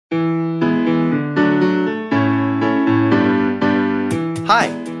Hi,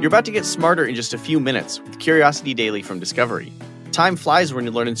 you're about to get smarter in just a few minutes with Curiosity Daily from Discovery. Time flies when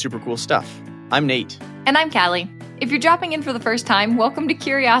you're learning super cool stuff. I'm Nate. And I'm Callie. If you're dropping in for the first time, welcome to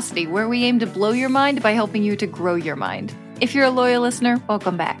Curiosity, where we aim to blow your mind by helping you to grow your mind. If you're a loyal listener,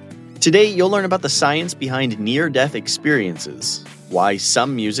 welcome back. Today, you'll learn about the science behind near-death experiences, why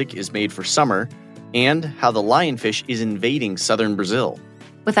some music is made for summer, and how the lionfish is invading southern Brazil.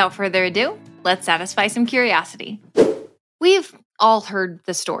 Without further ado, let's satisfy some curiosity. We've all heard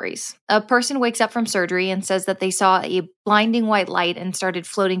the stories. A person wakes up from surgery and says that they saw a blinding white light and started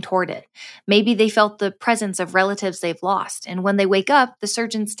floating toward it. Maybe they felt the presence of relatives they've lost, and when they wake up, the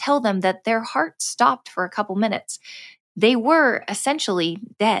surgeons tell them that their heart stopped for a couple minutes. They were essentially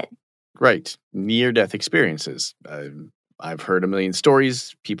dead. Right, near-death experiences. I've heard a million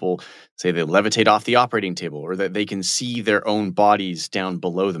stories. People say they levitate off the operating table or that they can see their own bodies down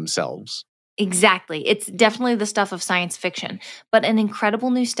below themselves. Exactly. It's definitely the stuff of science fiction, but an incredible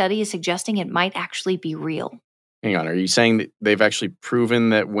new study is suggesting it might actually be real. Hang on, are you saying that they've actually proven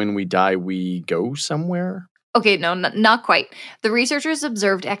that when we die, we go somewhere? Okay, no, not quite. The researchers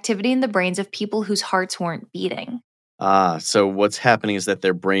observed activity in the brains of people whose hearts weren't beating. So what's happening is that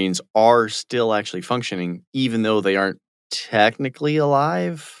their brains are still actually functioning, even though they aren't technically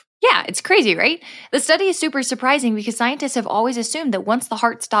alive? Yeah, it's crazy, right? The study is super surprising because scientists have always assumed that once the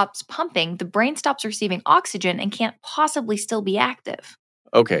heart stops pumping, the brain stops receiving oxygen and can't possibly still be active.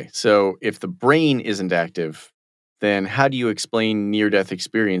 Okay, so if the brain isn't active, then how do you explain near-death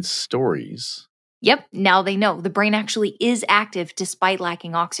experience stories? Yep, now they know. The brain actually is active despite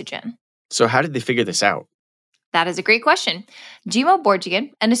lacking oxygen. So how did they figure this out? That is a great question. Jimo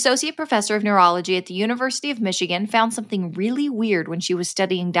Borgigan, an associate professor of neurology at the University of Michigan, found something really weird when she was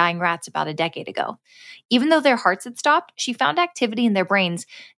studying dying rats about a decade ago. Even though their hearts had stopped, she found activity in their brains,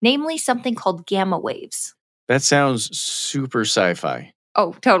 namely something called gamma waves. That sounds super sci-fi.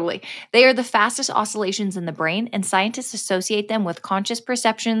 Oh, totally. They are the fastest oscillations in the brain, and scientists associate them with conscious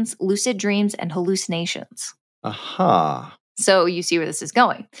perceptions, lucid dreams, and hallucinations. Aha. So you see where this is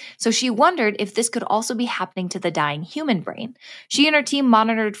going. So she wondered if this could also be happening to the dying human brain. She and her team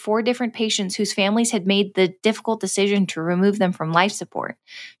monitored 4 different patients whose families had made the difficult decision to remove them from life support.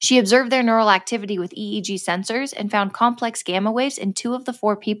 She observed their neural activity with EEG sensors and found complex gamma waves in 2 of the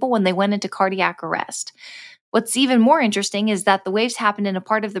 4 people when they went into cardiac arrest. What's even more interesting is that the waves happened in a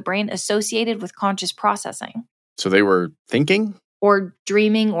part of the brain associated with conscious processing. So they were thinking? Or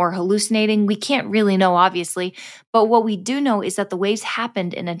dreaming or hallucinating. We can't really know, obviously, but what we do know is that the waves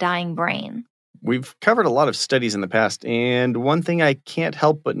happened in a dying brain. We've covered a lot of studies in the past, and one thing I can't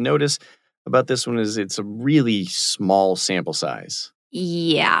help but notice about this one is it's a really small sample size.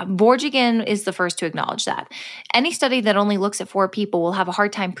 Yeah, Borgigan is the first to acknowledge that. Any study that only looks at 4 people will have a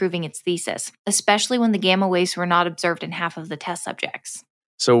hard time proving its thesis, especially when the gamma waves were not observed in half of the test subjects.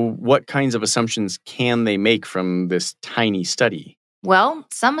 So what kinds of assumptions can they make from this tiny study? Well,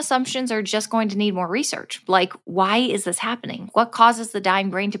 some assumptions are just going to need more research, like why is this happening? What causes the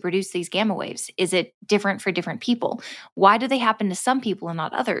dying brain to produce these gamma waves? Is it different for different people? Why do they happen to some people and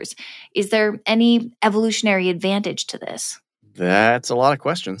not others? Is there any evolutionary advantage to this? That's a lot of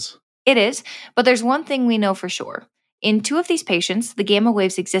questions. It is, but there's one thing we know for sure. In 2 of these patients, the gamma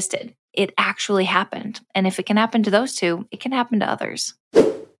waves existed. It actually happened. And if it can happen to those 2, it can happen to others.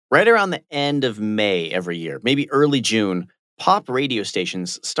 Right around the end of May every year, maybe early June, pop radio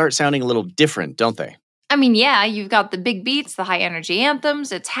stations start sounding a little different, don't they? I mean, yeah, you've got the big beats, the high energy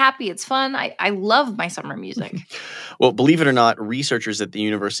anthems. It's happy, it's fun. I love my summer music. Well, believe it or not, researchers at the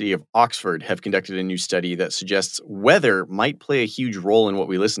University of Oxford have conducted a new study that suggests weather might play a huge role in what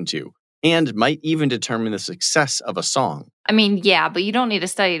we listen to, and might even determine the success of a song. I mean, yeah, but you don't need a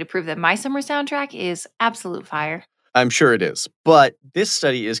study to prove that my summer soundtrack is absolute fire. I'm sure it is, but this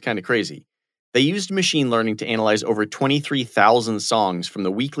study is kind of crazy. They used machine learning to analyze over 23,000 songs from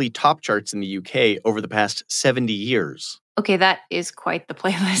the weekly top charts in the UK over the past 70 years. Okay, that is quite the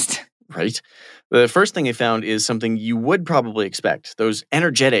playlist. Right? The first thing they found is something you would probably expect. Those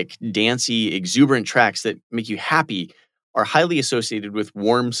energetic, dancey, exuberant tracks that make you happy are highly associated with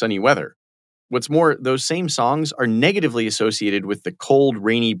warm, sunny weather. What's more, those same songs are negatively associated with the cold,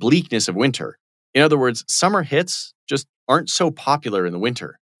 rainy bleakness of winter. In other words, summer hits just aren't so popular in the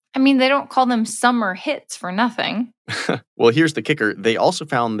winter. I mean, they don't call them summer hits for nothing. Well, here's the kicker. They also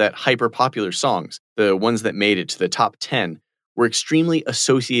found that hyper-popular songs, the ones that made it to the top 10, were extremely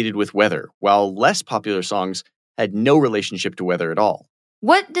associated with weather, while less popular songs had no relationship to weather at all.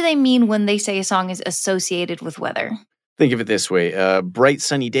 What do they mean when they say a song is associated with weather? Think of it this way: a bright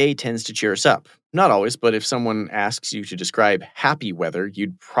sunny day tends to cheer us up. Not always, but if someone asks you to describe happy weather,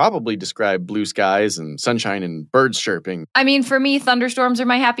 you'd probably describe blue skies and sunshine and birds chirping. I mean, for me, thunderstorms are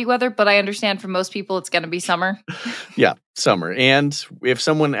my happy weather, but I understand for most people it's going to be summer. Yeah, summer. And if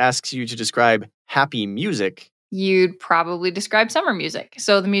someone asks you to describe happy music, You'd probably describe summer music.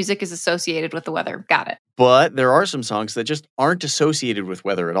 So the music is associated with the weather. Got it. but there are some songs that just aren't associated with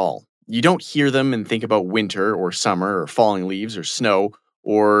weather at all. You don't hear them and think about winter or summer or falling leaves or snow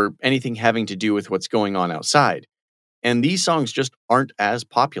or anything having to do with what's going on outside. And these songs just aren't as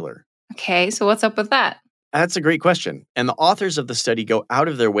popular. Okay, so what's up with that? That's a great question. And the authors of the study go out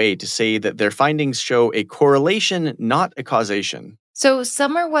of their way to say that their findings show a correlation, not a causation. So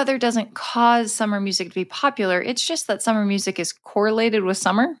summer weather doesn't cause summer music to be popular. It's just that summer music is correlated with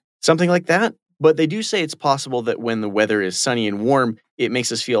summer. Something like that. But they do say it's possible that when the weather is sunny and warm, it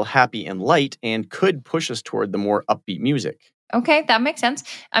makes us feel happy and light and could push us toward the more upbeat music. Okay, that makes sense.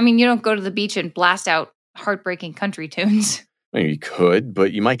 I mean, you don't go to the beach and blast out heartbreaking country tunes. Well, you could,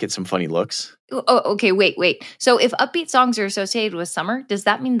 but you might get some funny looks. Oh, okay, wait. So if upbeat songs are associated with summer, does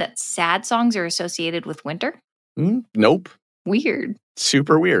that mean that sad songs are associated with winter? Nope. Weird.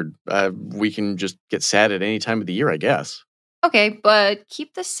 Super weird. We can just get sad at any time of the year, I guess. Okay, but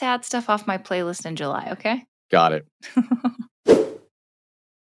keep the sad stuff off my playlist in July, okay? Got it.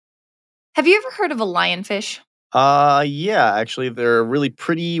 Have you ever heard of a lionfish? Yeah, actually, they're really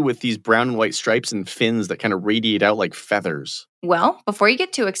pretty with these brown and white stripes and fins that kind of radiate out like feathers. Well, before you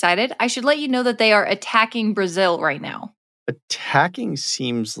get too excited, I should let you know that they are attacking Brazil right now. Attacking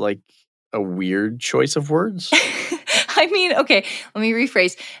seems like a weird choice of words. I mean, okay, let me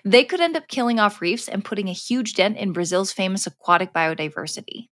rephrase. They could end up killing off reefs and putting a huge dent in Brazil's famous aquatic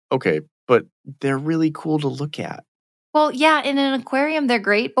biodiversity. Okay, but they're really cool to look at. Well, yeah, in an aquarium, they're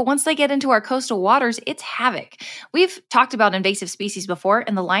great, but once they get into our coastal waters, it's havoc. We've talked about invasive species before,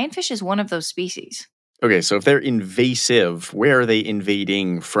 and the lionfish is one of those species. Okay, so if they're invasive, where are they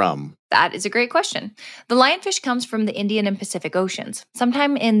invading from? That is a great question. The lionfish comes from the Indian and Pacific Oceans.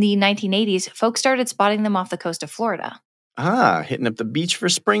 Sometime in the 1980s, folks started spotting them off the coast of Florida. Hitting up the beach for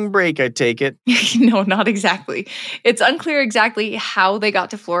spring break, I take it. No, not exactly. It's unclear exactly how they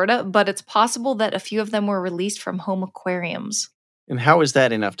got to Florida, but it's possible that a few of them were released from home aquariums. And how is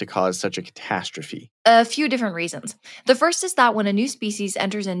that enough to cause such a catastrophe? A few different reasons. The first is that when a new species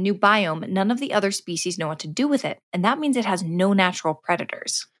enters a new biome, none of the other species know what to do with it, and that means it has no natural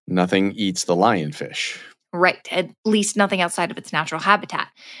predators. Nothing eats the lionfish. Right, at least nothing outside of its natural habitat.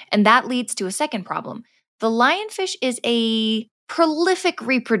 And that leads to a second problem. The lionfish is a prolific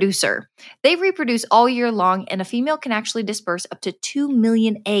reproducer. They reproduce all year long, and a female can actually disperse up to 2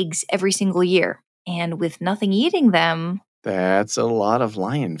 million eggs every single year. And with nothing eating them, That's a lot of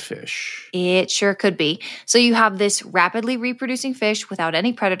lionfish. it sure could be. So you have this rapidly reproducing fish without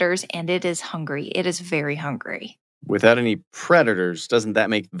any predators, and it is hungry. It is very hungry. Without any predators, doesn't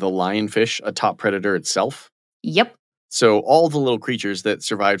that make the lionfish a top predator itself? Yep. So all the little creatures that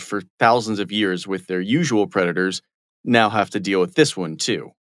survived for thousands of years with their usual predators now have to deal with this one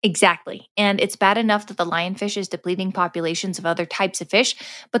too. Exactly. And it's bad enough that the lionfish is depleting populations of other types of fish,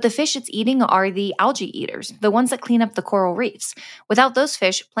 but the fish it's eating are the algae eaters, the ones that clean up the coral reefs. Without those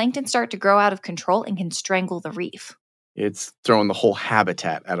fish, plankton start to grow out of control and can strangle the reef. It's throwing the whole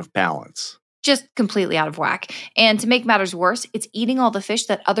habitat out of balance. Just completely out of whack. And to make matters worse, it's eating all the fish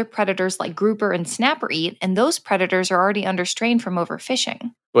that other predators like grouper and snapper eat, and those predators are already under strain from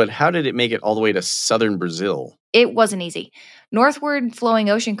overfishing. But how did it make it all the way to southern Brazil? It wasn't easy. Northward flowing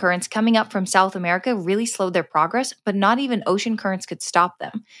ocean currents coming up from South America really slowed their progress, but not even ocean currents could stop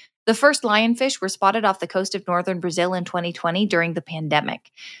them. The first lionfish were spotted off the coast of northern Brazil in 2020 during the pandemic.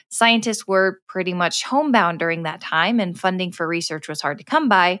 Scientists were pretty much homebound during that time, and funding for research was hard to come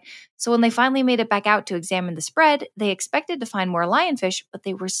by. So when they finally made it back out to examine the spread, they expected to find more lionfish, but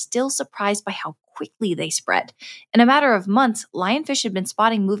they were still surprised by how quickly they spread. In a matter of months, lionfish had been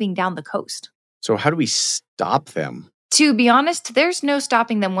spotting moving down the coast. So how do we stop them? To be honest, there's no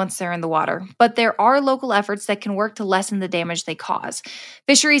stopping them once they're in the water, but there are local efforts that can work to lessen the damage they cause.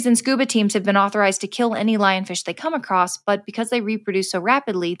 Fisheries and scuba teams have been authorized to kill any lionfish they come across, but because they reproduce so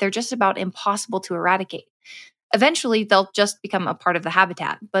rapidly, they're just about impossible to eradicate. Eventually, they'll just become a part of the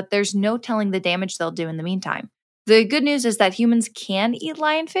habitat, but there's no telling the damage they'll do in the meantime. The good news is that humans can eat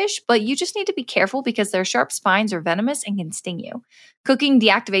lionfish, but you just need to be careful because their sharp spines are venomous and can sting you. Cooking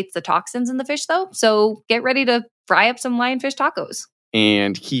deactivates the toxins in the fish, though, so get ready to fry up some lionfish tacos.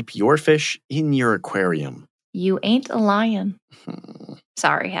 And keep your fish in your aquarium. You ain't a lion.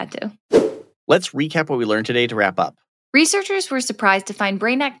 Sorry, had to. Let's recap what we learned today to wrap up. Researchers were surprised to find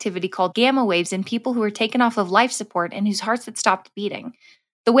brain activity called gamma waves in people who were taken off of life support and whose hearts had stopped beating.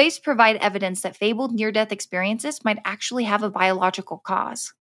 The waves provide evidence that fabled near-death experiences might actually have a biological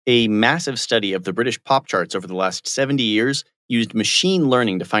cause. A massive study of the British pop charts over the last 70 years used machine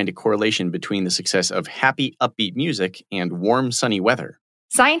learning to find a correlation between the success of happy, upbeat music and warm, sunny weather.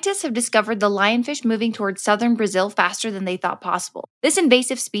 Scientists have discovered the lionfish moving towards southern Brazil faster than they thought possible. This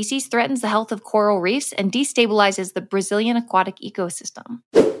invasive species threatens the health of coral reefs and destabilizes the Brazilian aquatic ecosystem.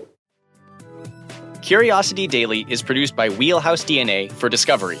 Curiosity Daily is produced by Wheelhouse DNA for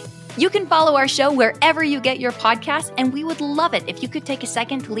Discovery. You can follow our show wherever you get your podcasts, and we would love it if you could take a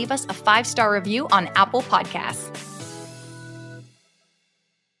second to leave us a 5-star review on Apple Podcasts.